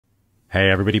Hey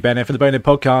everybody, Ben here for the Bonehead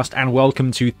podcast, and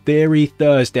welcome to Theory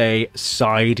Thursday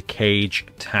Side Cage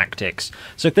Tactics.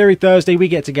 So Theory Thursday, we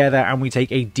get together and we take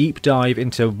a deep dive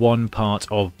into one part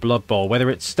of Blood Bowl. Whether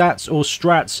it's stats or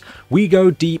strats, we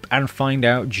go deep and find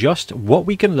out just what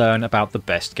we can learn about the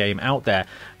best game out there,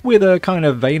 with a kind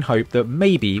of vain hope that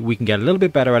maybe we can get a little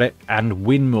bit better at it and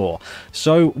win more.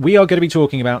 So we are going to be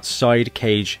talking about side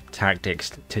cage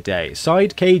tactics today.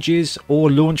 Side cages,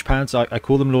 or launch pads, I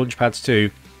call them launch pads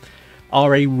too,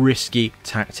 are a risky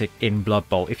tactic in Blood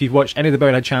Bowl. If you've watched any of the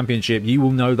Bonehead Championship, you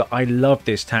will know that I love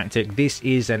this tactic. This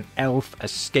is an elf, a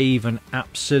Skaven,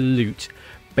 absolute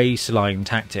baseline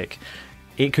tactic.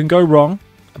 It can go wrong,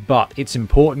 but it's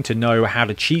important to know how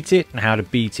to cheat it and how to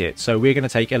beat it. So we're going to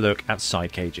take a look at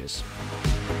side cages.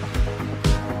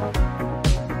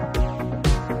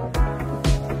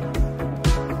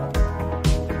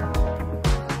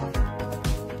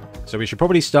 So we should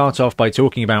probably start off by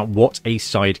talking about what a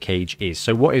side cage is.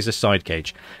 So what is a side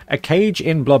cage? A cage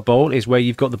in Blood Bowl is where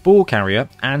you've got the ball carrier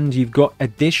and you've got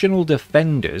additional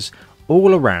defenders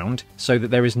all around, so that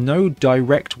there is no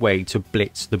direct way to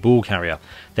blitz the ball carrier.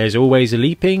 There's always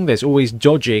leaping, there's always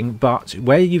dodging, but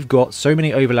where you've got so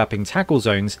many overlapping tackle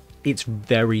zones, it's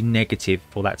very negative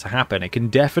for that to happen. It can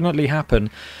definitely happen,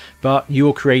 but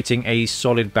you're creating a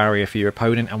solid barrier for your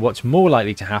opponent, and what's more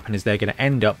likely to happen is they're going to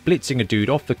end up blitzing a dude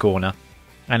off the corner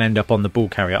and end up on the ball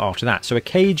carrier after that. So a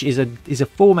cage is a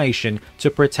formation to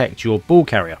protect your ball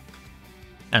carrier.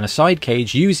 And a side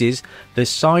cage uses the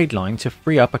sideline to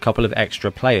free up a couple of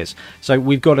extra players. So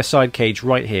we've got a side cage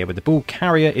right here where the ball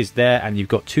carrier is there and you've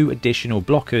got two additional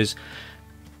blockers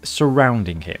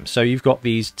surrounding him. So you've got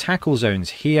these tackle zones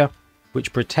here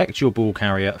which protect your ball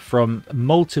carrier from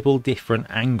multiple different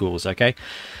angles, okay?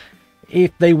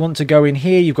 If they want to go in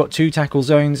here, you've got two tackle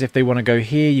zones. If they want to go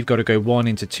here, you've got to go one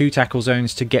into two tackle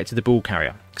zones to get to the ball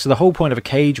carrier. So the whole point of a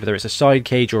cage, whether it's a side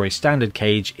cage or a standard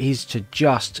cage, is to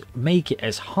just make it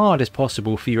as hard as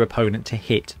possible for your opponent to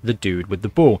hit the dude with the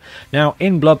ball. Now,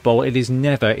 in Blood Bowl, it is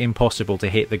never impossible to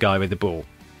hit the guy with the ball.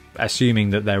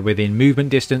 Assuming that they're within movement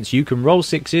distance, you can roll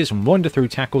sixes and wander through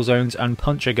tackle zones and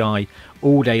punch a guy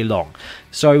all day long.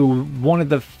 So one of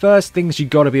the first things you've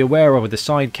got to be aware of with the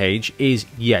side cage is,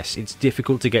 yes, it's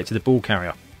difficult to get to the ball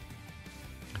carrier,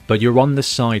 but you're on the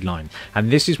sideline,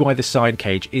 and this is why the side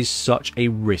cage is such a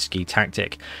risky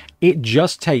tactic. It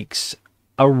just takes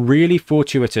a really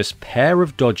fortuitous pair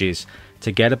of dodges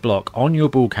to get a block on your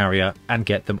ball carrier and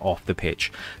get them off the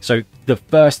pitch. So the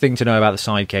first thing to know about the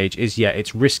side cage is, yeah,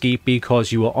 it's risky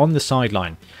because you are on the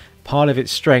sideline. Part of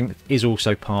its strength is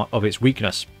also part of its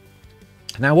weakness.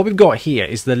 Now what we've got here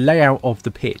is the layout of the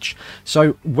pitch.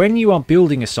 So when you are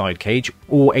building a side cage,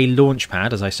 or a launch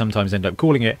pad as I sometimes end up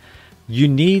calling it, you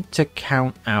need to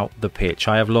count out the pitch.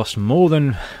 I have lost more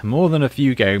than a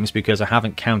few games because I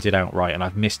haven't counted out right and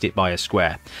I've missed it by a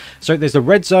square. So there's the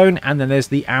red zone and then there's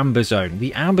the amber zone.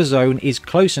 The amber zone is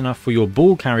close enough for your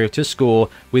ball carrier to score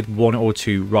with one or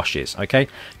two rushes, okay?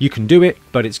 You can do it,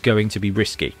 but it's going to be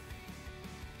risky.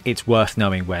 It's worth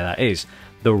knowing where that is.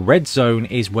 The red zone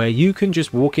is where you can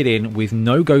just walk it in with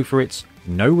no go for it,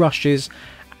 no rushes.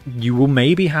 You will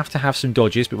maybe have to have some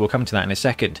dodges, but we'll come to that in a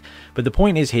second. But the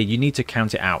point is here, you need to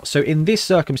count it out. So in this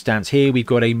circumstance here, we've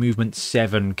got a movement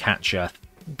 7 catcher,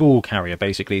 ball carrier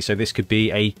basically. So this could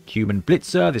be a human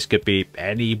blitzer, this could be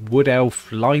any wood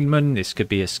elf lineman, this could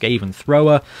be a Skaven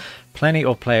thrower. Plenty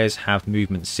of players have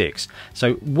movement 6.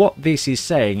 So what this is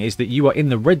saying is that you are in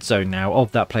the red zone now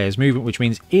of that player's movement, which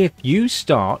means if you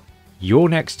start your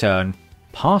next turn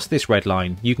past this red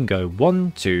line, you can go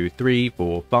 1, 2, 3,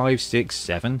 4, 5, 6,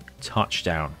 7,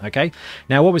 touchdown. Okay,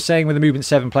 now what we're saying with the movement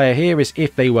 7 player here is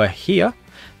if they were here,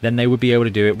 then they would be able to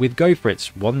do it with go for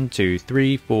it's 1, 2,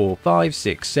 3, 4, 5,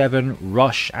 6, 7,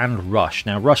 rush and rush.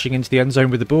 Now rushing into the end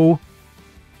zone with the ball,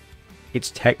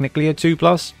 it's technically a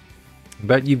 2+,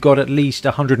 but you've got at least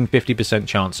 150%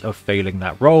 chance of failing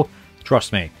that roll.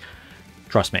 Trust me.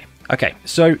 Trust me. Okay,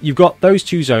 so you've got those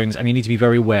two zones and you need to be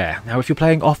very aware. Now, if you're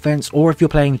playing offense or if you're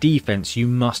playing defense, you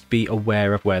must be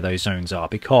aware of where those zones are,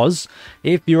 because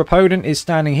if your opponent is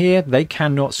standing here, they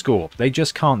cannot score. They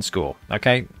just can't score,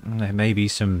 okay? There may be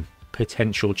some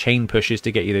potential chain pushes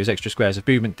to get you those extra squares of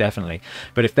movement, definitely.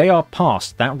 But if they are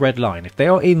past that red line, if they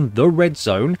are in the red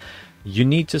zone, you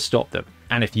need to stop them.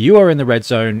 And if you are in the red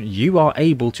zone, you are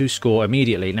able to score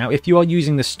immediately. Now, if you are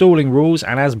using the stalling rules,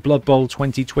 and as Blood Bowl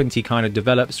 2020 kind of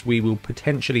develops, we will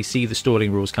potentially see the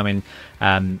stalling rules come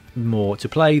in more to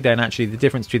play, then actually the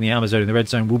difference between the amber zone and the red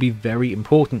zone will be very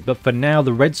important. But for now,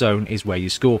 the red zone is where you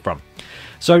score from.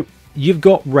 So you've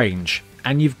got range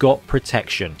and you've got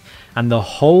protection. And the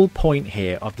whole point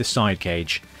here of the side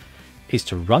cage is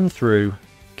to run through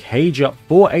cage up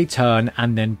for a turn,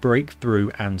 and then break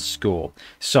through and score.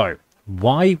 So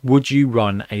why would you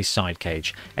run a side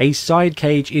cage? A side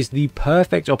cage is the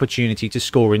perfect opportunity to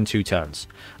score in 2 turns.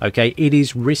 Okay, it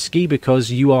is risky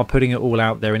because you are putting it all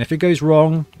out there, and if it goes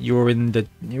wrong, you're in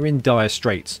dire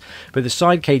straits. But the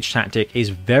side cage tactic is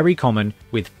very common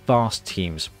with fast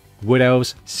teams. Wood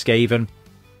Elves, Skaven,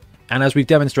 and as we've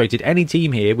demonstrated, any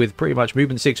team here with pretty much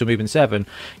movement 6 or movement 7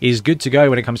 is good to go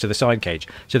when it comes to the side cage.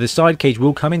 So the side cage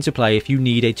will come into play if you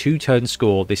need a 2-turn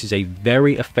score. This is a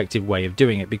very effective way of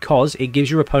doing it because it gives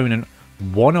your opponent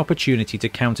one opportunity to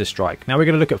counter strike. Now we're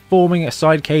going to look at forming a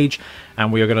side cage,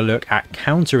 and we are going to look at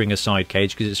countering a side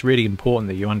cage, because it's really important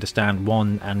that you understand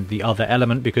one and the other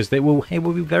element, because it will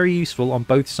be very useful on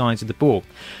both sides of the board.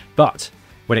 But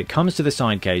when it comes to the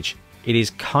side cage, it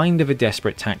is kind of a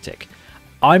desperate tactic.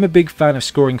 I'm a big fan of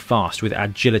scoring fast with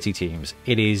agility teams.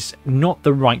 It is not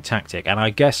the right tactic, and I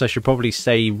guess I should probably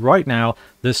say right now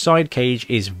the side cage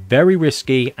is very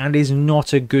risky and is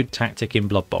not a good tactic in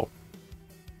Blood Bowl.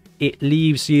 It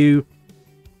leaves you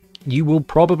will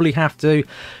probably have to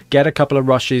get a couple of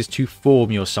rushes to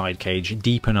form your side cage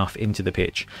deep enough into the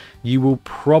pitch. You will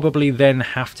probably then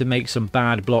have to make some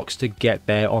bad blocks to get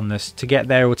there or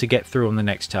to get through on the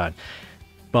next turn.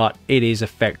 But it is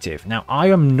effective. Now, I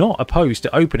am not opposed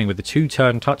to opening with a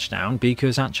 2-turn touchdown,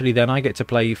 because actually then I get to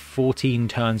play 14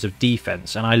 turns of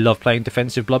defense, and I love playing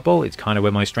defensive Blood Bowl. It's kind of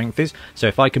where my strength is. So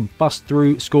if I can bust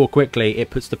through, score quickly, it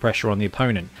puts the pressure on the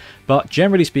opponent. But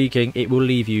generally speaking, it will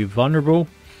leave you vulnerable,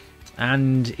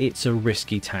 and it's a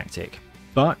risky tactic.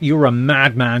 But you're a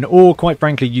madman, or quite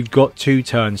frankly, you've got 2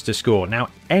 turns to score. Now,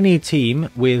 any team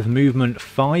with movement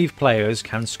 5 players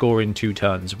can score in 2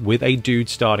 turns with a dude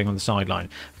starting on the sideline.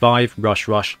 5, rush,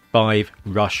 rush, 5,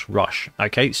 rush, rush.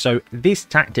 Okay, so this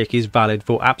tactic is valid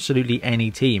for absolutely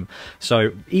any team,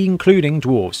 so including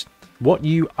dwarves. What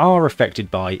you are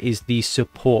affected by is the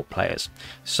support players.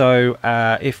 So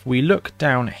if we look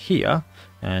down here,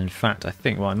 and in fact, I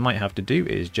think what I might have to do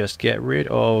is just get rid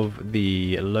of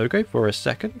the logo for a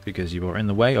second, because you are in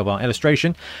the way of our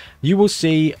illustration. You will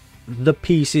see the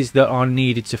pieces that are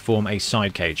needed to form a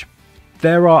side cage.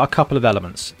 There are a couple of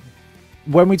elements.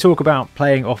 When we talk about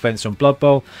playing offense on Blood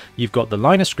Bowl, you've got the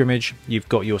line of scrimmage, you've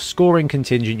got your scoring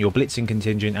contingent, your blitzing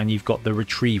contingent, and you've got the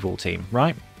retrieval team,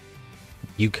 right?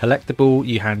 You collect the ball,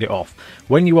 you hand it off.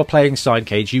 When you are playing side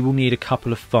cage, you will need a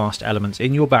couple of fast elements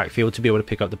in your backfield to be able to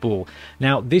pick up the ball.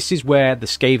 Now, this is where the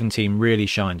Skaven team really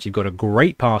shines. You've got a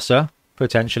great passer,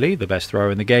 potentially the best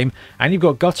thrower in the game, and you've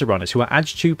got gutter runners who are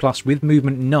edge 2+ with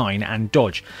movement 9 and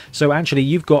dodge. So actually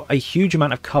you've got a huge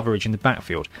amount of coverage in the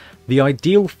backfield. The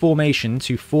ideal formation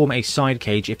to form a side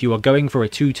cage if you are going for a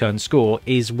 2-turn score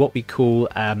is what we call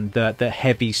the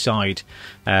heavy side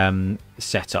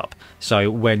setup.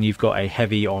 So when you've got a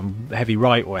heavy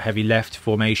right or a heavy left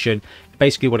formation,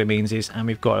 basically what it means is, and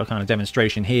we've got a kind of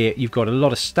demonstration here, you've got a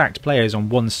lot of stacked players on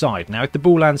one side. Now if the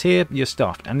ball lands here, you're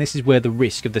stuffed, and this is where the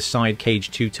risk of the side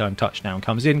cage 2-turn touchdown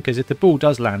comes in, because if the ball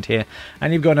does land here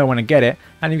and you've got no one to get it,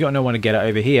 and you've got no one to get it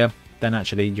over here, then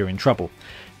actually you're in trouble.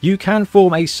 You can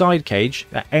form a side cage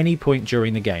at any point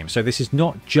during the game. So this is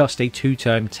not just a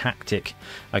 2-turn tactic.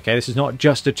 Okay, this is not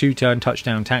just a 2-turn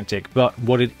touchdown tactic, but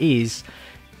what it is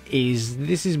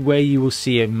this is where you will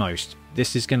see it most.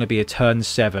 This is going to be a turn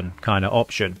 7 kind of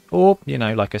option. Or, you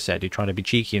know, like I said, you're trying to be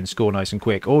cheeky and score nice and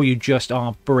quick, or you just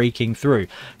are breaking through.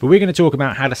 But we're going to talk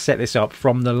about how to set this up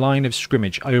from the line of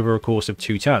scrimmage over a course of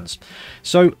 2 turns.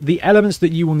 So the elements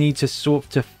that you will need to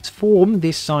form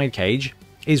this side cage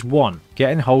is 1,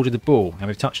 getting hold of the ball, and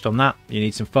we've touched on that. You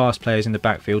need some fast players in the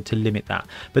backfield to limit that,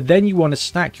 but then you want to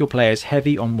stack your players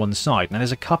heavy on one side. Now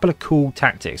there's a couple of cool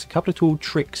tactics, a couple of cool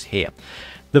tricks here.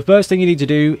 The first thing you need to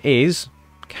do is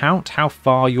count how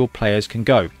far your players can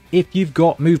go. If you've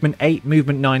got movement 8,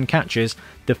 movement 9 catchers,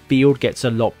 the field gets a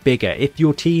lot bigger. If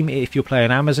you're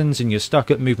playing Amazons and you're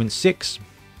stuck at movement 6,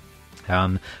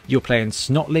 you're playing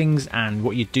Snotlings, and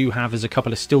what you do have is a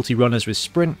couple of stilty runners with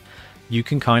sprint, you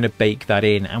can kind of bake that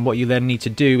in, and what you then need to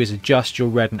do is adjust your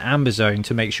red and amber zone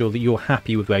to make sure that you're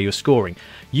happy with where you're scoring.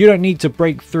 You don't need to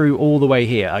break through all the way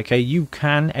here, okay? You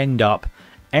can end up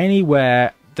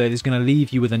anywhere that is going to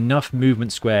leave you with enough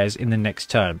movement squares in the next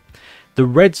turn. The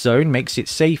red zone makes it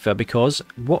safer, because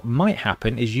what might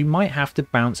happen is you might have to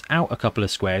bounce out a couple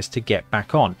of squares to get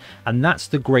back on, and that's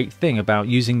the great thing about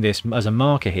using this as a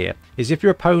marker here, is if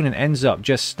your opponent ends up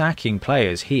just stacking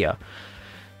players here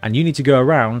and you need to go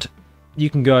around, you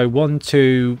can go 1,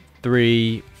 2,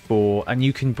 3, before, and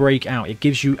you can break out. It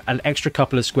gives you an extra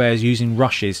couple of squares using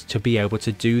rushes to be able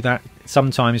to do that.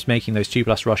 Sometimes making those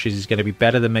 2+ rushes is going to be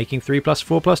better than making 3+,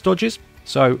 4+ dodges.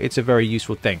 So it's a very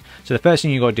useful thing. So the first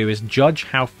thing you got to do is judge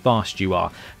how fast you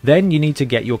are. Then you need to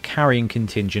get your carrying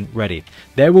contingent ready.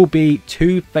 There will be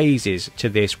 2 phases to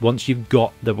this once you've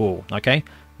got the ball. Okay,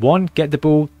 1, get the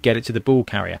ball, get it to the ball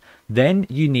carrier. Then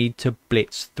you need to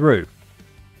blitz through.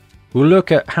 We'll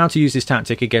look at how to use this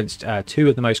tactic against 2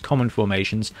 of the most common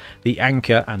formations, the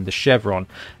anchor and the chevron.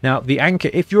 Now, the anchor,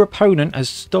 if your opponent has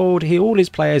stored all his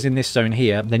players in this zone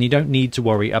here, then you don't need to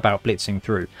worry about blitzing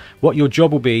through. What your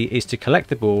job will be is to collect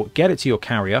the ball, get it to your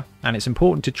carrier, and it's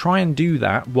important to try and do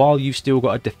that while you've still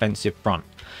got a defensive front.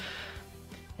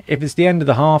 If it's the end of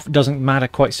the half, it doesn't matter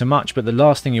quite so much, but the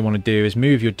last thing you want to do is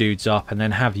move your dudes up and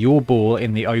then have your ball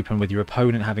in the open with your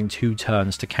opponent having 2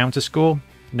 turns to counter score.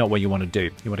 Not what you want to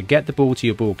do. You want to get the ball to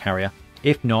your ball carrier.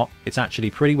 If not, it's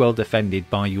actually pretty well defended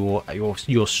by your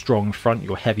strong front,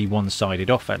 your heavy one-sided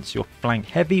offense, your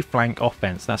heavy flank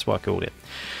offense. That's what I called it.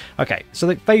 Okay,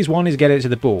 so phase 1 is get it to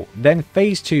the ball. Then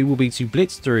phase 2 will be to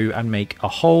blitz through and make a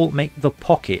hole, make the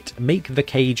pocket, make the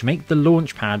cage, make the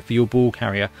launch pad for your ball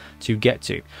carrier to get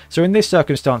to. So in this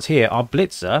circumstance here, our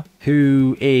blitzer,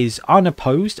 who is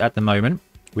unopposed at the moment,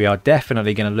 we are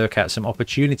definitely going to look at some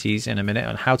opportunities in a minute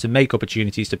on how to make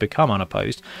opportunities to become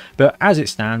unopposed. But as it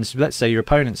stands, let's say your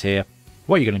opponent's here.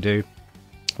 What are you going to do?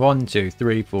 1, 2,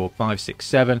 3, 4, 5, 6,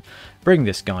 7. Bring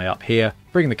this guy up here.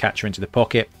 Bring the catcher into the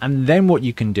pocket. And then what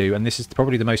you can do, and this is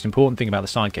probably the most important thing about the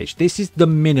side cage, this is the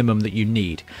minimum that you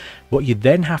need. What you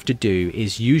then have to do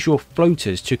is use your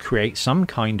floaters to create some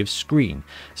kind of screen.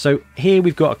 So here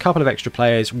we've got a couple of extra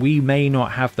players. We may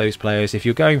not have those players. If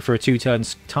you're going for a 2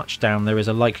 turns touchdown, there is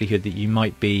a likelihood that you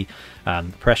might be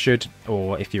pressured,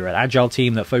 or if you're an agile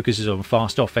team that focuses on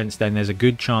fast offense, then there's a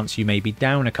good chance you may be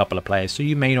down a couple of players, so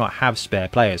you may not have spare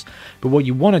players. But what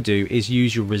you want to do is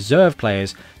use your reserve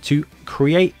players to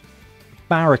create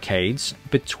barricades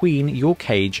between your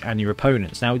cage and your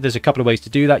opponents. Now, there's a couple of ways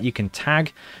to do that. You can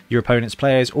tag your opponent's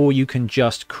players, or you can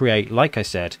just create, like I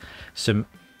said, some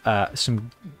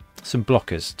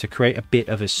blockers to create a bit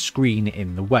of a screen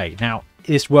in the way. Now,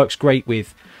 this works great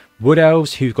with Wood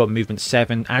Elves, who've got movement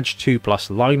 7, Edge 2+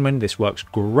 linemen. This works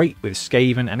great with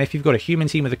Skaven, and if you've got a human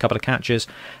team with a couple of catchers,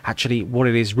 actually what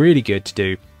it is really good to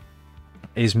do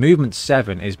is movement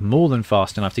 7 is more than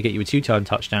fast enough to get you a 2-turn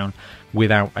touchdown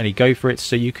without any go for it,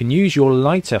 so you can use your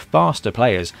lighter, faster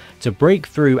players to break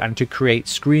through and to create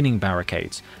screening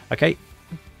barricades. Okay,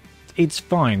 it's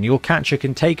fine. Your catcher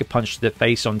can take a punch to the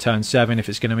face on turn 7 if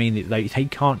it's going to mean that they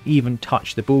can't even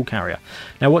touch the ball carrier.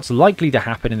 Now, what's likely to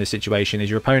happen in this situation is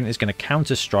your opponent is going to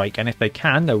counter strike, and if they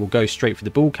can, they will go straight for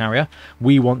the ball carrier.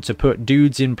 We want to put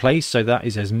dudes in place, so that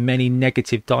is as many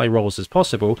negative die rolls as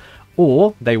possible,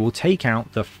 or they will take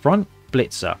out the front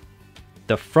blitzer,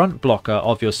 the front blocker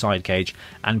of your side cage,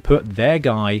 and put their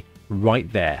guy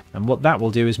right there. And what that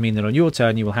will do is mean that on your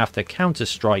turn you will have to counter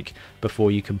strike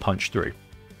before you can punch through.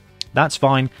 That's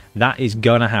fine. That is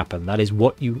gonna happen. That is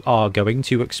what you are going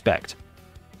to expect.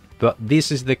 But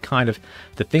this is the kind of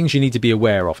the things you need to be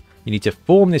aware of. You need to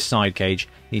form this side cage,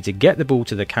 you need to get the ball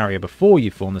to the carrier before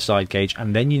you form the side cage,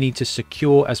 and then you need to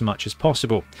secure as much as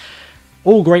possible.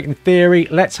 All great in theory.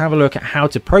 Let's have a look at how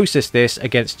to process this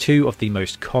against 2 of the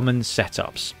most common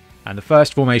setups. And the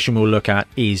first formation we'll look at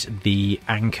is the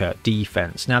anchor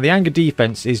defense. Now, the anchor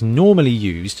defense is normally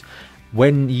used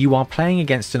when you are playing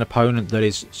against an opponent that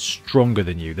is stronger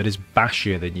than you, that is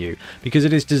bashier than you, because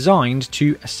it is designed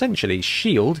to essentially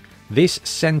shield this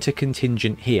center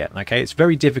contingent here. Okay, it's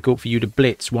very difficult for you to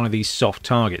blitz one of these soft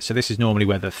targets. So this is normally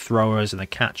where the throwers and the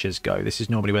catchers go. This is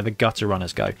normally where the gutter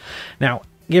runners go. Now,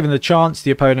 given the chance,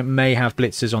 the opponent may have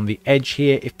blitzers on the edge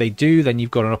here. If they do, then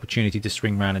you've got an opportunity to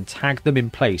swing around and tag them in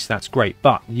place. That's great,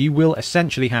 but you will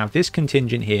essentially have this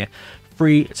contingent here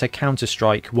free to counter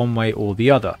strike one way or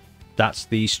the other. That's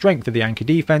the strength of the anchor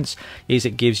defense, is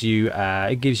it gives you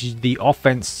the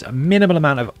offense a minimal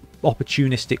amount of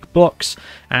opportunistic blocks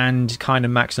and kind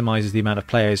of maximizes the amount of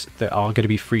players that are going to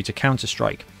be free to counter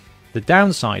strike. The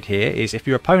downside here is if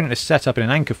your opponent is set up in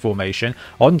an anchor formation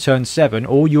on turn 7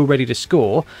 or you're ready to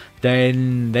score,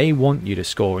 then they want you to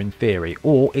score in theory,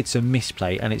 or it's a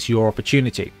misplay and it's your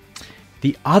opportunity.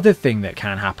 The other thing that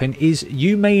can happen is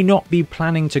you may not be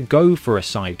planning to go for a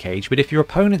side cage, but if your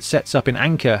opponent sets up an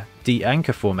anchor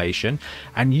formation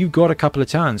and you've got a couple of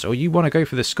turns or you want to go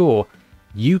for the score,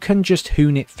 you can just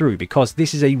hoon it through, because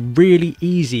this is a really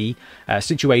easy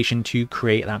situation to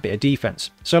create that bit of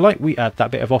defense. So like we add that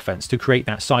bit of offense to create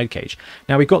that side cage.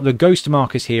 Now we've got the ghost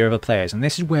markers here of the players, and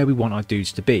this is where we want our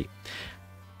dudes to be.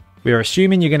 We're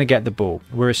assuming you're going to get the ball.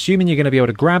 We're assuming you're going to be able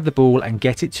to grab the ball and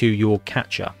get it to your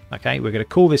catcher. Okay, we're going to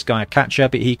call this guy a catcher,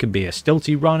 but he can be a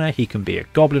stilty runner, he can be a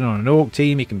goblin on an orc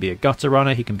team, he can be a gutter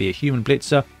runner, he can be a human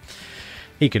blitzer.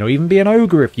 He can even be an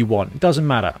ogre if you want. It doesn't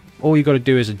matter. All you've got to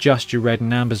do is adjust your red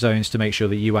and amber zones to make sure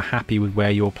that you are happy with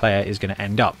where your player is going to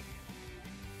end up.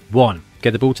 1.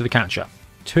 Get the ball to the catcher.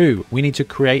 2. We need to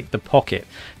create the pocket.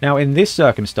 Now, in this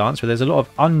circumstance, where there's a lot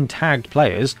of untagged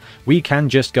players, we can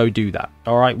just go do that.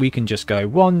 Alright, we can just go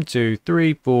 1, 2,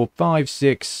 3, 4, 5,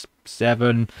 6,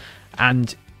 7.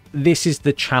 And this is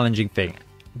the challenging thing.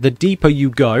 The deeper you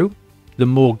go, the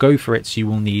more go for it's you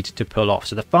will need to pull off.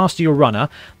 So the faster your runner,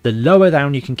 the lower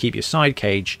down you can keep your side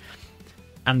cage,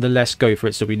 and the less go for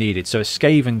it's that we needed. So a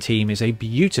Skaven team is a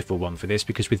beautiful one for this,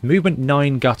 because with movement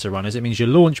 9 gutter runners, it means your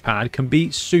launch pad can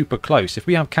be super close. If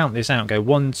we have count this out, go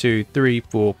 1, 2, 3,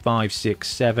 4, 5, 6,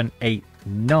 7, 8,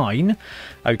 9.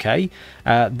 Okay,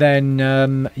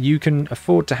 then you can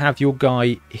afford to have your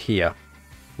guy here,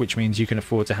 which means you can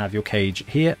afford to have your cage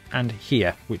here and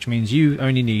here, which means you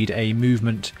only need a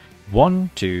movement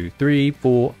 1, 2, 3,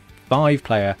 4, 5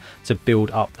 player to build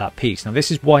up that piece. Now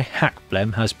this is why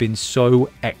Hackflem has been so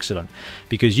excellent,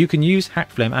 because you can use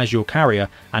Hackflem as your carrier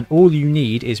and all you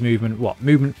need is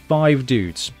movement 5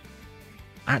 dudes.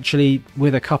 Actually,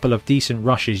 with a couple of decent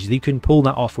rushes, you can pull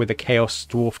that off with a Chaos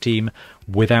Dwarf team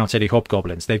without any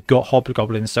Hobgoblins. They've got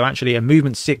Hobgoblins, so actually a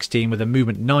movement 6 team with a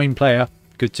movement 9 player,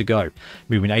 good to go.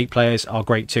 Movement 8 players are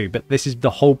great too, but this is the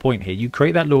whole point here. You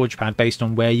create that launch pad based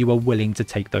on where you are willing to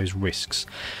take those risks.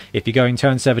 If you're going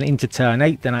turn 7 into turn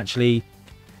 8, then actually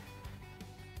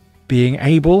being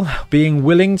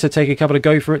willing to take a couple of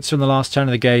go-for-its from the last turn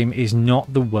of the game is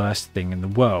not the worst thing in the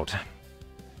world.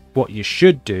 What you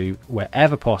should do,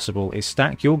 wherever possible, is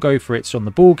stack your go-for-its on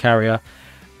the ball carrier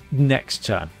next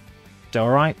turn.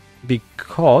 Alright?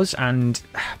 Because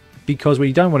what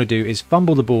you don't want to do is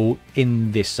fumble the ball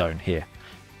in this zone here.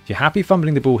 You're happy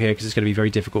fumbling the ball here because it's going to be very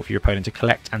difficult for your opponent to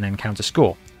collect and then counter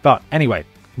score. But anyway,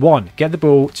 1. Get the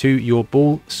ball to your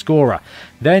ball scorer.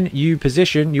 Then you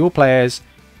position your players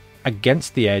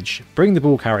against the edge, bring the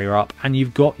ball carrier up, and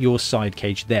you've got your side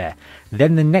cage there.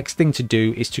 Then the next thing to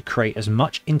do is to create as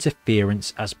much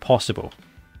interference as possible.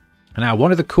 Now,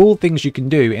 one of the cool things you can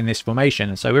do in this formation,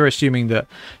 and so we're assuming that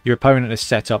your opponent has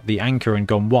set up the anchor and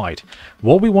gone wide.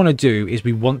 What we want to do is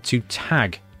we want to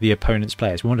tag the opponent's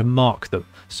players. We want to mark them.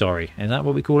 Sorry, is that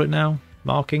what we call it now?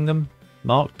 Marking them?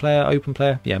 Marked player, open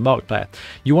player? Yeah, marked player.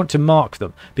 You want to mark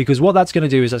them, because what that's going to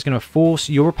do is that's going to force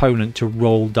your opponent to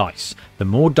roll dice. The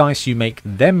more dice you make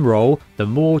them roll, the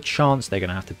more chance they're going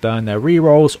to have to burn their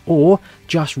rerolls, or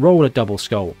just roll a double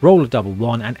skull, roll a double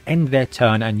 1 and end their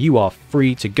turn, and you are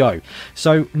free to go.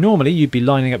 So normally you'd be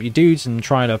lining up your dudes and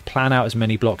trying to plan out as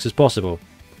many blocks as possible.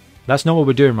 That's not what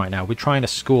we're doing right now. We're trying to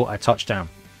score a touchdown.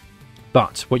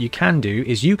 But what you can do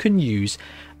is you can use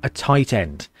a tight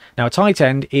end. Now, a tight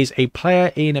end is a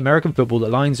player in American football that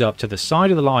lines up to the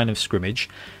side of the line of scrimmage,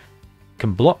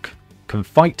 can block, can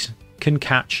fight, can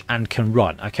catch, and can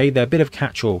run. Okay, they're a bit of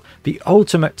catch-all. The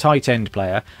ultimate tight end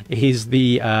player is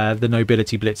the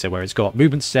nobility blitzer, where it's got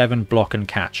movement 7, block, and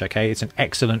catch. Okay, it's an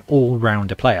excellent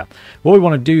all-rounder player. What we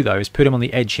want to do though is put him on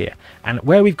the edge here, and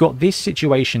where we've got this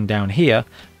situation down here,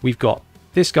 we've got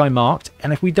this guy marked,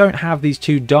 and if we don't have these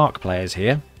 2 dark players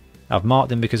here, I've marked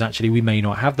them because actually we may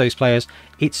not have those players,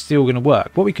 it's still going to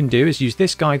work. What we can do is use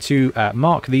this guy to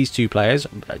mark these 2 players,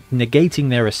 negating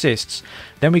their assists.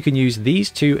 Then we can use these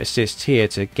 2 assists here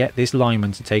to get this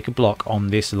lineman to take a block on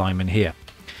this lineman here.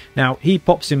 Now, he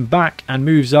pops him back and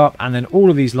moves up, and then all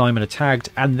of these linemen are tagged,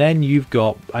 and then you've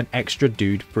got an extra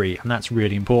dude free, and that's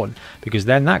really important, because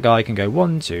then that guy can go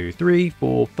 1, 2, 3,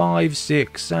 4, 5,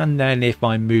 6, and then if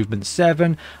I'm movement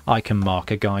 7, I can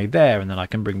mark a guy there, and then I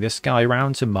can bring this guy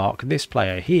around to mark this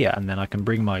player here, and then I can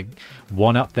bring my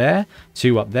 1 up there,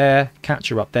 2 up there,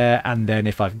 catcher up there, and then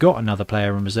if I've got another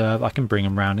player in reserve, I can bring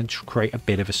him around and create a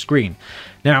bit of a screen.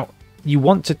 Now, you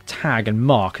want to tag and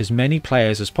mark as many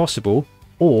players as possible,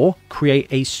 or create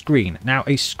a screen. Now,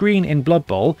 a screen in Blood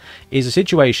Bowl is a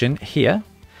situation here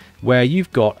where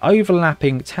you've got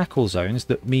overlapping tackle zones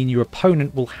that mean your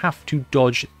opponent will have to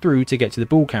dodge through to get to the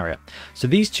ball carrier. So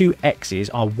these 2 X's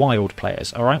are wild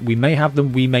players, alright? We may have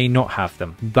them, we may not have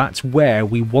them. That's where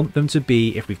we want them to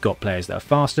be if we've got players that are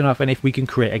fast enough and if we can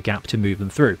create a gap to move them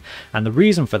through. And the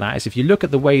reason for that is if you look at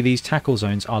the way these tackle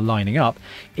zones are lining up,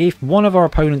 if one of our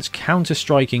opponent's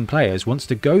counter-striking players wants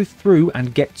to go through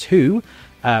and get to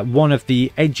one of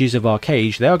the edges of our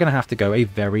cage, they are going to have to go a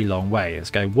very long way.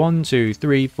 Let's go 1, 2,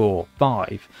 3, 4,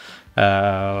 5.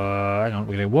 Hang on,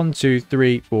 we go 1, 2,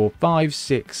 3, 4, 5,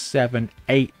 6, 7,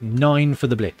 8, 9 for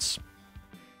the blitz.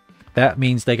 That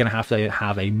means they're going to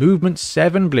have a movement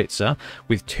 7 blitzer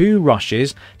with 2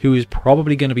 rushes, who is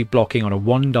probably going to be blocking on a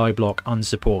 1-die block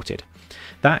unsupported.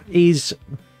 That is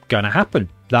going to happen.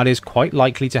 That is quite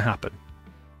likely to happen.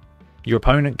 Your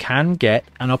opponent can get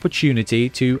an opportunity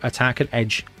to attack an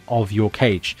edge of your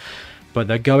cage, but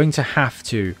they're going to have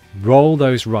to roll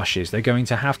those rushes. They're going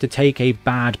to have to take a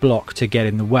bad block to get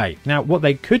in the way. Now, what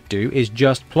they could do is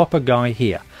just plop a guy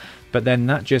here, but then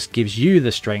that just gives you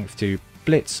the strength to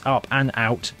blitz up and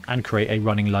out and create a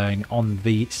running line on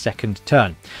the second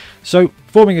turn. So,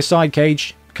 forming a side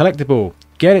cage, collect the ball,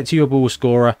 get it to your ball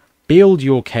scorer, build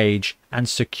your cage, and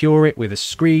secure it with a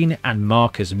screen and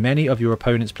mark as many of your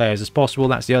opponent's players as possible.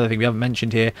 That's the other thing we haven't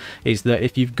mentioned here, is that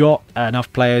if you've got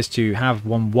enough players to have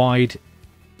one wide,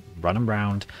 run them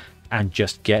round and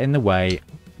just get in the way,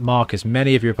 mark as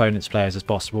many of your opponent's players as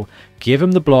possible, give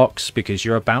them the blocks because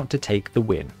you're about to take the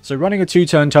win. So running a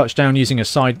 2-turn touchdown using a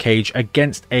side cage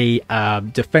against a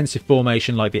defensive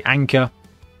formation like the anchor,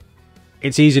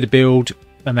 it's easy to build,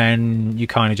 and then you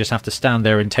kind of just have to stand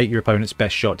there and take your opponent's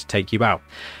best shot to take you out.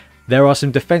 There are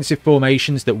some defensive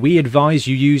formations that we advise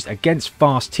you use against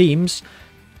fast teams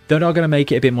that are going to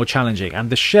make it a bit more challenging, and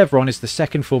the chevron is the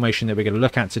second formation that we're going to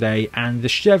look at today. And the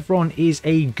chevron is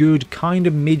a good kind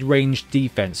of mid-range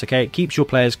defense. Okay, it keeps your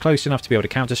players close enough to be able to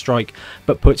counter strike,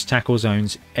 but puts tackle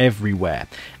zones everywhere.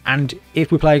 And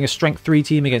if we're playing a strength 3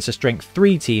 team against a strength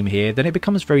 3 team here, then it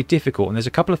becomes very difficult, and there's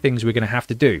a couple of things we're going to have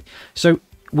to do. So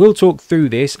we'll talk through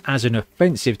this as an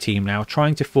offensive team now,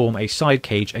 trying to form a side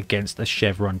cage against a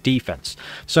chevron defense.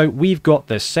 So we've got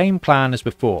the same plan as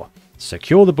before.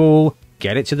 Secure the ball,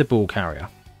 get it to the ball carrier.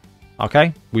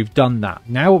 Okay, we've done that.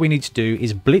 Now what we need to do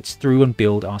is blitz through and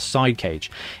build our side cage.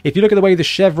 If you look at the way the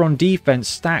chevron defense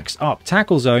stacks up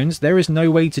tackle zones, there is no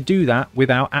way to do that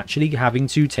without actually having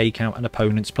to take out an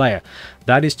opponent's player.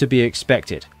 That is to be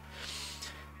expected.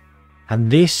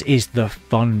 And this is the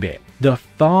fun bit. The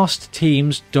fast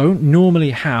teams don't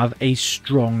normally have a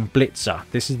strong blitzer.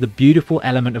 This is the beautiful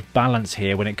element of balance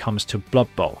here when it comes to Blood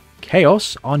Bowl.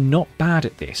 Chaos are not bad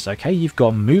at this, okay? You've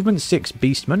got movement 6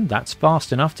 Beastman. That's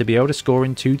fast enough to be able to score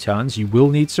in 2 turns. You will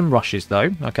need some rushes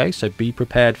though, okay? So be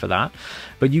prepared for that.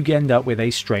 But you end up with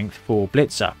a strength 4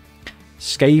 blitzer.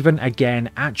 Skaven, again,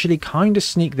 actually kind of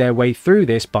sneak their way through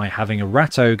this by having a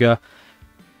Rat Ogre.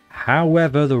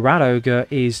 However, the Rat Ogre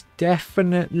is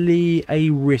definitely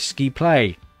a risky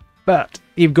play. But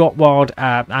you've got wild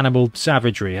animal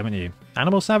savagery, haven't you?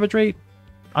 Animal savagery?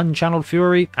 Unchanneled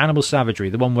fury? Animal savagery.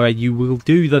 The one where you will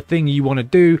do the thing you want to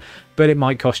do, but it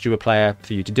might cost you a player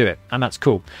for you to do it. And that's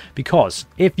cool. Because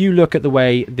if you look at the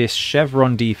way this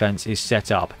chevron defense is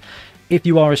set up, if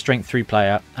you are a strength 3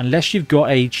 player, unless you've got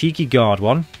a cheeky guard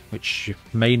one, which you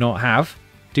may not have,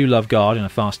 do love guard in a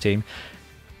fast team,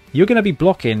 you're going to be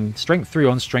blocking strength 3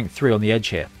 on strength 3 on the edge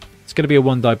here. It's going to be a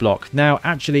 1-die block. Now,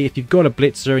 actually, if you've got a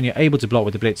blitzer and you're able to block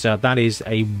with the blitzer, that is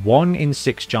a 1 in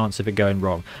 6 chance of it going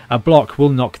wrong. A block will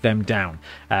knock them down.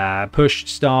 Push,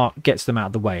 start, gets them out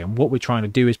of the way. And what we're trying to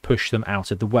do is push them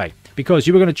out of the way. Because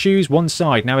you were going to choose one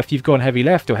side. Now, if you've gone heavy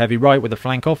left or heavy right with a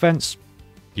flank offense,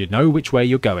 you know which way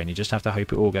you're going. You just have to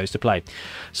hope it all goes to play.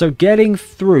 So getting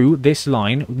through this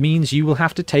line means you will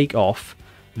have to take off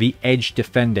the edge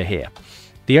defender here.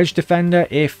 The edge defender,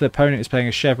 if the opponent is playing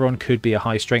a chevron, could be a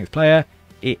high strength player.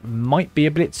 It might be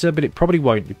a blitzer, but it probably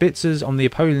won't. The blitzers on the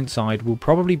opponent's side will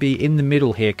probably be in the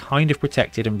middle here, kind of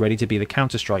protected and ready to be the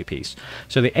counter-strike piece.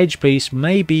 So the edge piece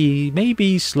may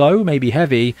be slow, maybe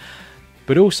heavy,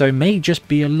 but also may just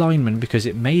be a lineman because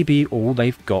it may be all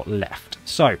they've got left.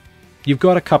 So you've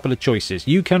got a couple of choices.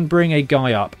 You can bring a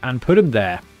guy up and put him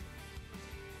there,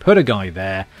 put a guy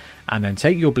there, and then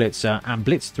take your blitzer and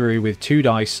blitz through with 2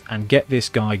 dice and get this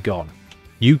guy gone.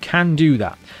 You can do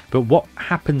that. But what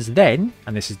happens then,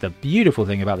 and this is the beautiful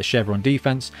thing about the chevron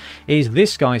defense, is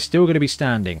this guy's still going to be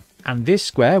standing. And this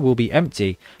square will be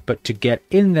empty, but to get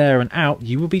in there and out,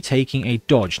 you will be taking a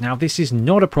dodge. Now, this is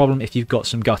not a problem if you've got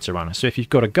some gutter runners. So if you've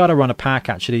got a gutter runner pack,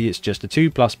 actually, it's just a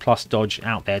 2++ dodge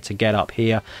out there to get up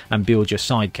here and build your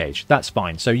side cage. That's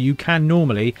fine. So you can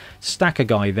normally stack a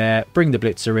guy there, bring the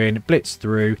blitzer in, blitz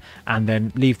through, and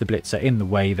then leave the blitzer in the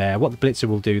way there. What the blitzer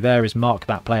will do there is mark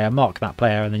that player,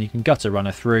 and then you can gutter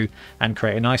runner through and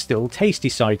create a nice little tasty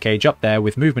side cage up there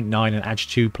with movement 9 and edge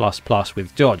 2++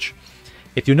 with dodge.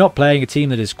 If you're not playing a team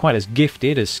that is quite as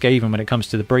gifted as Skaven when it comes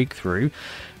to the breakthrough,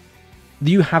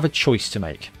 you have a choice to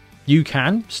make. You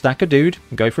can stack a dude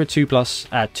and go for a 2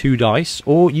 dice,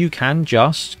 or you can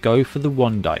just go for the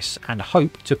 1 dice and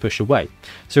hope to push away.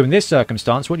 So in this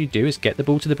circumstance, what you do is get the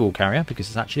ball to the ball carrier because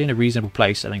it's actually in a reasonable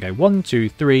place, and then go 1, 2,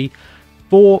 3,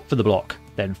 4 for the block,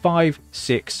 then 5,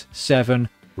 6, 7,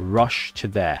 rush to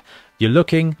there. You're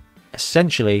looking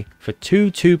essentially for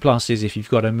 2/2+ if you've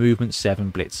got a movement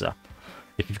 7 blitzer.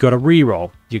 If you've got a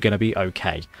reroll, you're going to be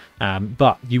okay.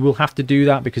 But you will have to do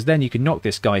that because then you can knock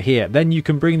this guy here. Then you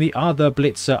can bring the other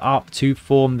blitzer up to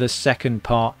form the second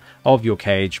part of your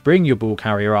cage. Bring your ball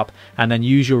carrier up and then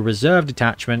use your reserve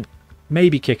detachment.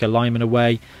 Maybe kick a lineman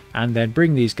away and then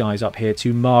bring these guys up here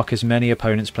to mark as many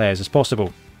opponent's players as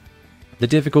possible. The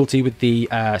difficulty with the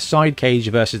side cage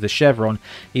versus the chevron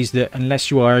is that unless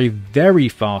you are a very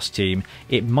fast team,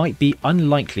 it might be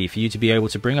unlikely for you to be able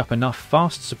to bring up enough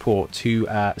fast support to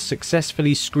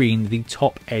successfully screen the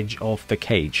top edge of the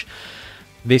cage.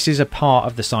 This is a part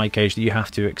of the side cage that you have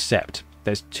to accept.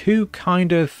 There's two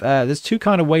kind of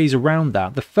ways around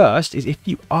that. The first is if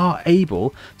you are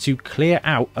able to clear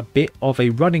out a bit of a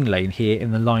running lane here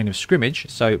in the line of scrimmage.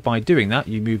 So by doing that,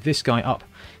 you move this guy up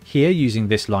here using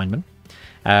this lineman.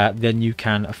 Then you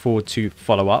can afford to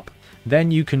follow up. Then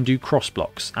you can do cross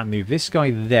blocks and move this guy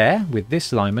there with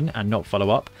this lineman and not follow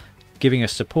up, giving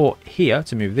us support here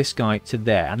to move this guy to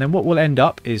there. And then what will end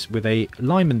up is with a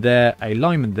lineman there, a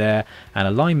lineman there, and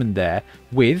a lineman there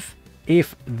with,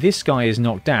 if this guy is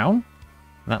knocked down,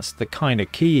 that's the kind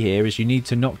of key here, is you need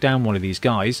to knock down one of these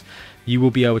guys, you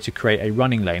will be able to create a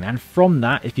running lane. And from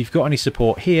that, if you've got any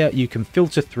support here, you can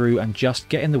filter through and just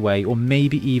get in the way or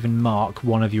maybe even mark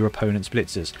one of your opponent's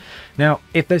blitzers. Now,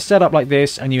 if they're set up like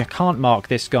this and you can't mark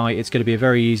this guy, it's going to be a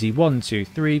very easy 1, 2,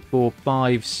 3, 4,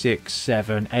 5, 6,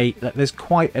 7, 8. There's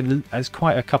quite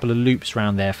a couple of loops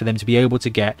around there for them to be able to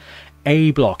get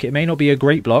a block. It may not be a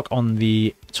great block on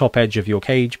the top edge of your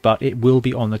cage, but it will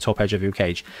be on the top edge of your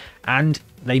cage. And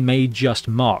they may just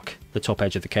mark the top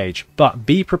edge of the cage, but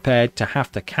be prepared to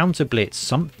have to counter blitz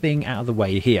something out of the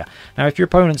way here. Now, if your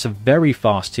opponent's a very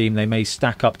fast team, they may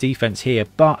stack up defense here,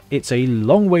 but it's a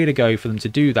long way to go for them to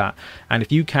do that. And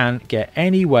if you can get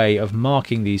any way of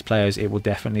marking these players, it will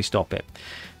definitely stop it.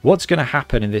 What's going to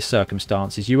happen in this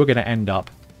circumstance is you are going to end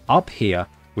up here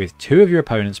with 2 of your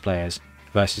opponent's players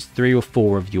versus 3 or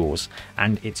 4 of yours,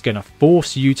 and it's going to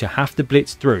force you to have to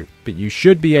blitz through, but you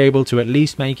should be able to at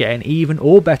least make it an even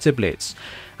or better blitz.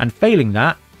 And failing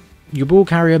that, your ball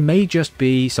carrier may just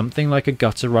be something like a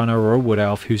gutter runner or a wood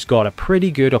elf who's got a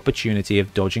pretty good opportunity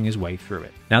of dodging his way through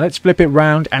it. Now let's flip it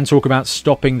round and talk about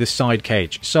stopping the side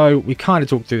cage. So we kind of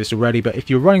talked through this already, but if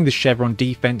you're running the chevron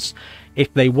defense,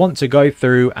 if they want to go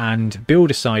through and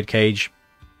build a side cage,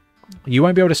 you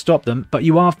won't be able to stop them, but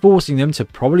you are forcing them to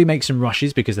probably make some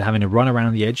rushes because they're having to run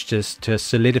around the edge to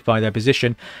solidify their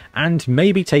position and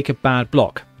maybe take a bad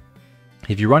block.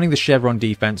 If you're running the chevron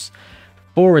defense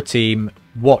for a team,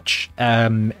 watch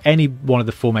any one of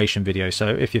the formation videos. So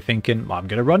if you're thinking, I'm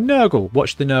going to run Nurgle,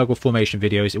 watch the Nurgle formation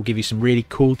videos. It will give you some really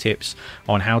cool tips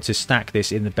on how to stack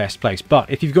this in the best place. But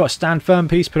if you've got a stand firm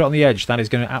piece, put it on the edge. That is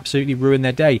going to absolutely ruin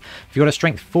their day. If you've got a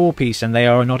strength 4 piece and they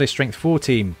are not a strength 4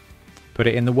 team, put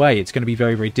it in the way. It's going to be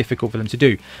very, very difficult for them to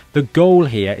do. The goal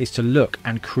here is to look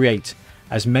and create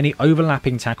as many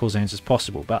overlapping tackle zones as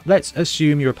possible. But let's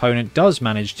assume your opponent does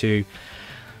manage to,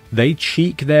 they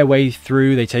cheek their way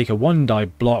through, they take a 1-die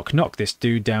block, knock this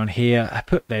dude down here,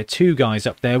 put their 2 guys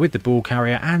up there with the ball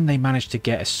carrier, and they manage to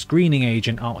get a screening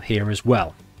agent out here as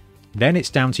well. Then it's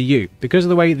down to you. Because of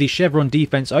the way the chevron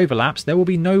defense overlaps, there will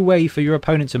be no way for your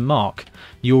opponent to mark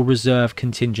your reserve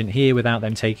contingent here without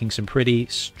them taking some pretty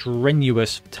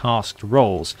strenuous tasked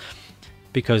rolls.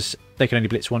 Because they can only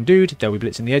blitz one dude, they'll be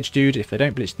blitzing the edge dude. If they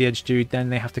don't blitz the edge dude, then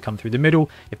they have to come through the middle.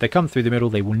 If they come through the middle,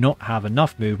 they will not have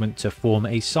enough movement to form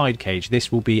a side cage.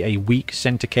 This will be a weak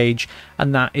center cage,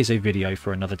 and that is a video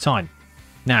for another time.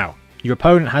 Now, your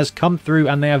opponent has come through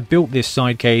and they have built this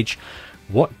side cage.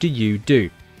 What do you do?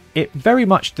 It very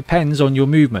much depends on your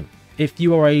movement. If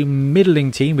you are a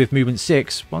middling team with movement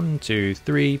 6, 1, 2,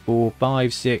 3, 4,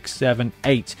 5, 6, 7,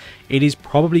 8, it is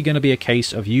probably going to be a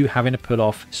case of you having to pull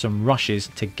off some rushes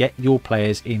to get your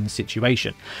players in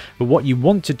situation. But what you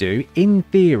want to do, in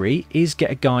theory, is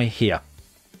get a guy here.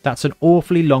 That's an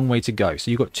awfully long way to go.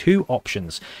 So you've got 2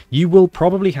 options. You will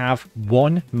probably have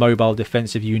 1 mobile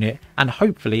defensive unit and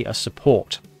hopefully a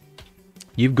support.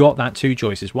 You've got that 2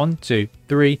 choices. 1, 2,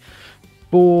 3,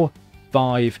 4,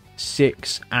 5,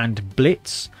 6, and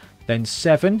blitz, then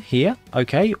 7 here,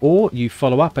 okay, or you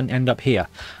follow up and end up here.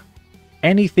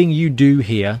 Anything you do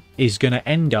here is going to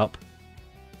end up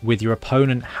with your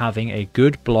opponent having a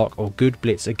good block or good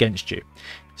blitz against you.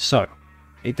 So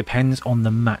it depends on the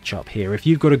matchup here. If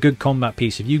you've got a good combat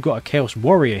piece, if you've got a Chaos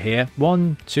Warrior here,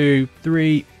 1, 2,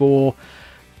 3, 4,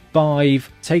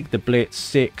 5, take the blitz,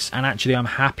 6, and actually I'm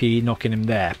happy knocking him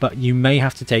there, but you may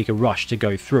have to take a rush to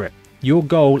go through it. your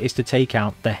goal is to take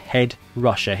out the head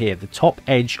rusher here, the top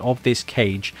edge of this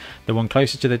cage, the one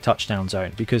closest to the touchdown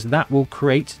zone, because that will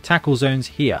create tackle zones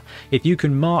here. If you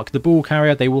can mark the ball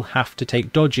carrier, they will have to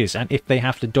take dodges, and if they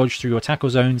have to dodge through your tackle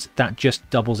zones, that just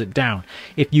doubles it down.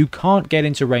 If you can't get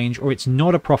into range, or it's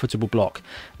not a profitable block,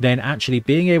 then actually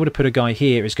being able to put a guy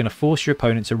here is going to force your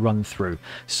opponent to run through.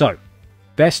 So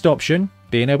best option,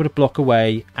 being able to block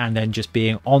away and then just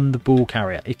being on the ball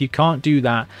carrier. If you can't do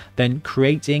that, then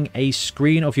creating a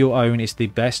screen of your own is the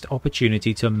best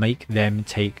opportunity to make them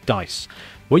take dice.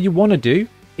 What you want to do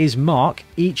is mark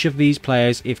each of these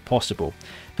players if possible.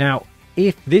 Now,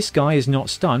 if this guy is not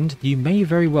stunned, you may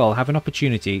very well have an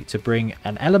opportunity to bring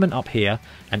an element up here,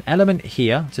 an element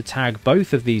here to tag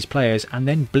both of these players, and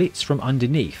then blitz from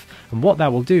underneath. And what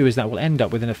that will do is that will end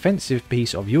up with an offensive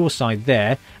piece of your side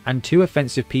there and 2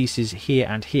 offensive pieces here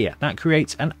and here. That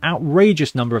creates an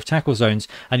outrageous number of tackle zones,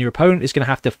 and your opponent is going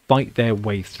to have to fight their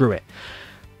way through it.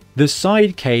 The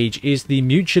side cage is the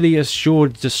mutually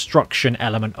assured destruction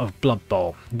element of Blood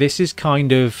Bowl. This is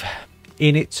kind of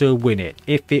in it to win it.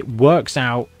 If it works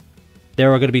out,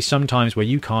 there are going to be some times where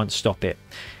you can't stop it.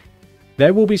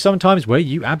 There will be some times where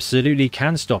you absolutely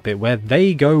can stop it, where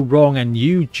they go wrong and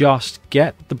you just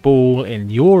get the ball in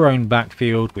your own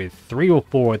backfield with 3 or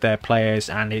 4 of their players,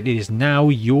 and it is now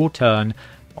your turn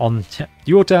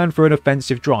for an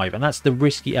offensive drive, and that's the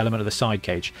risky element of the side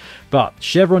cage. But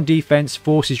chevron defense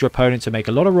forces your opponent to make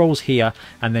a lot of rolls here,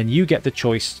 and then you get the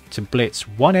choice to blitz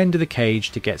one end of the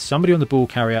cage to get somebody on the ball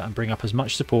carrier and bring up as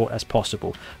much support as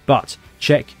possible. But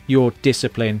check your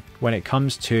discipline when it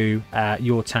comes to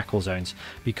your tackle zones,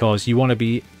 because you want to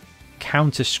be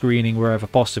counter screening wherever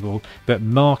possible, but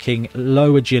marking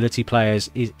low agility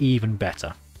players is even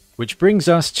better. Which brings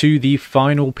us to the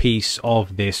final piece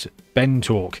of this Ben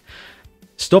talk.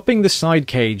 Stopping the side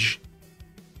cage.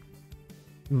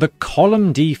 The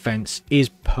column defense is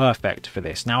perfect for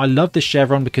this. Now, I love the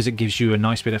chevron because it gives you a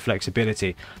nice bit of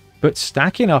flexibility, but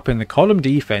stacking up in the column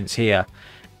defense here,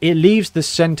 it leaves the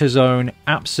center zone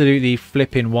absolutely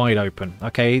flipping wide open.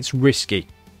 Okay, it's risky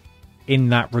in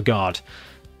that regard,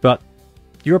 but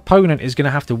your opponent is going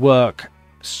to have to work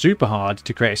super hard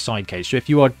to create a side cage. So if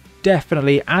you are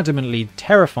definitely, adamantly,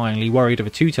 terrifyingly worried of a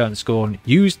 2-turn scorn,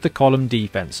 use the column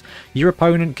defense. Your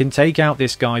opponent can take out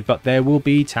this guy, but there will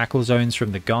be tackle zones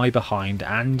from the guy behind,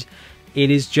 and it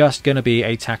is just going to be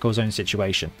a tackle zone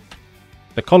situation.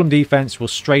 The column defense will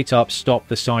straight up stop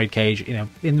the side cage,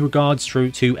 in regards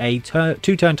through to a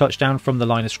 2-turn touchdown from the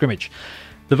line of scrimmage.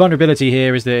 The vulnerability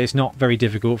here is that it's not very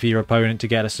difficult for your opponent to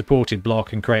get a supported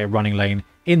block and create a running lane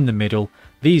in the middle.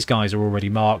 These guys are already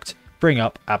marked. Bring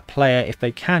up a player if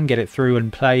they can get it through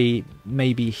and play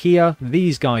maybe here.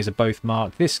 These guys are both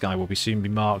marked. This guy will soon be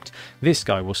marked. This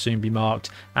guy will soon be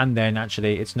marked. And then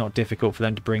actually it's not difficult for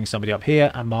them to bring somebody up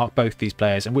here and mark both these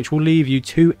players, and which will leave you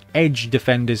 2 edge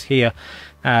defenders here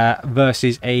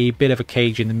versus a bit of a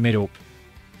cage in the middle.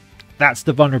 That's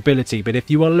the vulnerability. But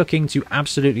if you are looking to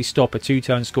absolutely stop a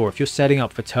 2-turn score, if you're setting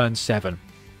up for turn 7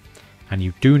 and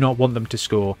you do not want them to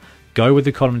score, go with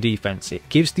the column defense. It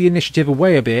gives the initiative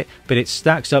away a bit, but it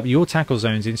stacks up your tackle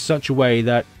zones in such a way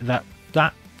that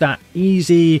that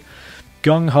easy,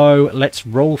 gung-ho, let's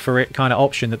roll for it kind of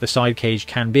option that the side cage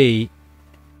can be,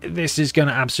 this is going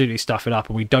to absolutely stuff it up,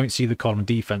 and we don't see the column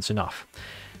defense enough.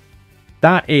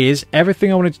 That is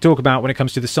everything I wanted to talk about when it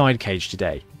comes to the side cage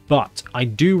today. But I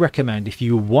do recommend, if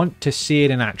you want to see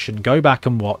it in action, go back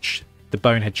and watch the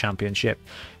Bonehead Championship.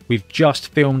 We've just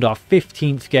filmed our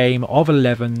 15th game of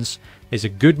 11s. There's a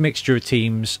good mixture of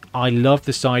teams. I love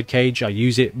the side cage. I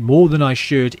use it more than I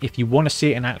should. If you want to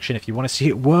see it in action, if you want to see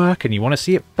it work and you want to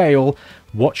see it fail,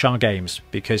 watch our games,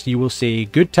 because you will see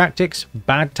good tactics,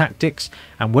 bad tactics,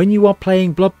 and when you are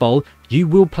playing Blood Bowl, you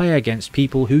will play against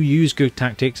people who use good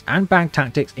tactics and bad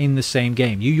tactics in the same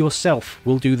game. You yourself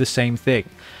will do the same thing.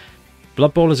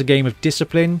 Blood Bowl is a game of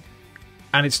discipline,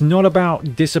 and it's not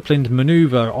about disciplined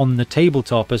maneuver on the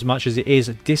tabletop as much as it is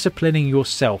disciplining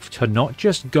yourself to not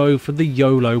just go for the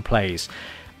YOLO plays.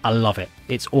 I love it.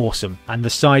 It's awesome. And the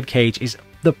side cage is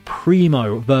the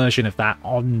primo version of that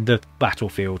on the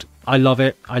battlefield. I love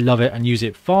it. I love it and use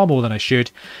it far more than I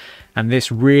should. And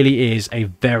this really is a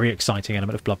very exciting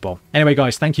element of Blood Bowl. Anyway,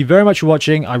 guys, thank you very much for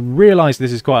watching. I realise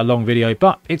this is quite a long video,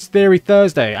 but it's Theory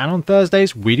Thursday, and on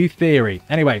Thursdays, we do theory.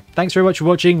 Anyway, thanks very much for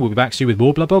watching. We'll be back soon with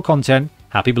more Blood Bowl content.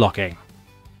 Happy blocking.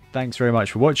 Thanks very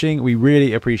much for watching. We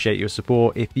really appreciate your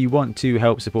support. If you want to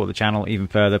help support the channel even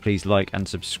further, please like and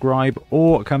subscribe,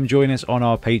 or come join us on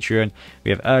our Patreon.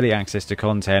 We have early access to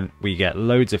content. We get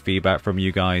loads of feedback from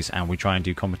you guys, and we try and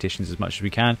do competitions as much as we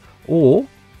can. Or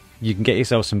you can get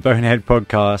yourself some Bonehead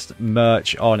podcast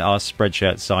merch on our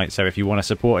Spreadshirt site. So if you want to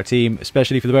support a team,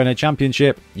 especially for the Bonehead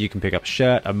Championship, you can pick up a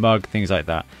shirt, a mug, things like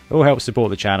that. It all helps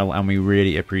support the channel and we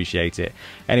really appreciate it.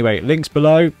 Anyway, links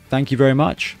below. Thank you very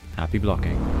much. Happy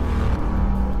blocking.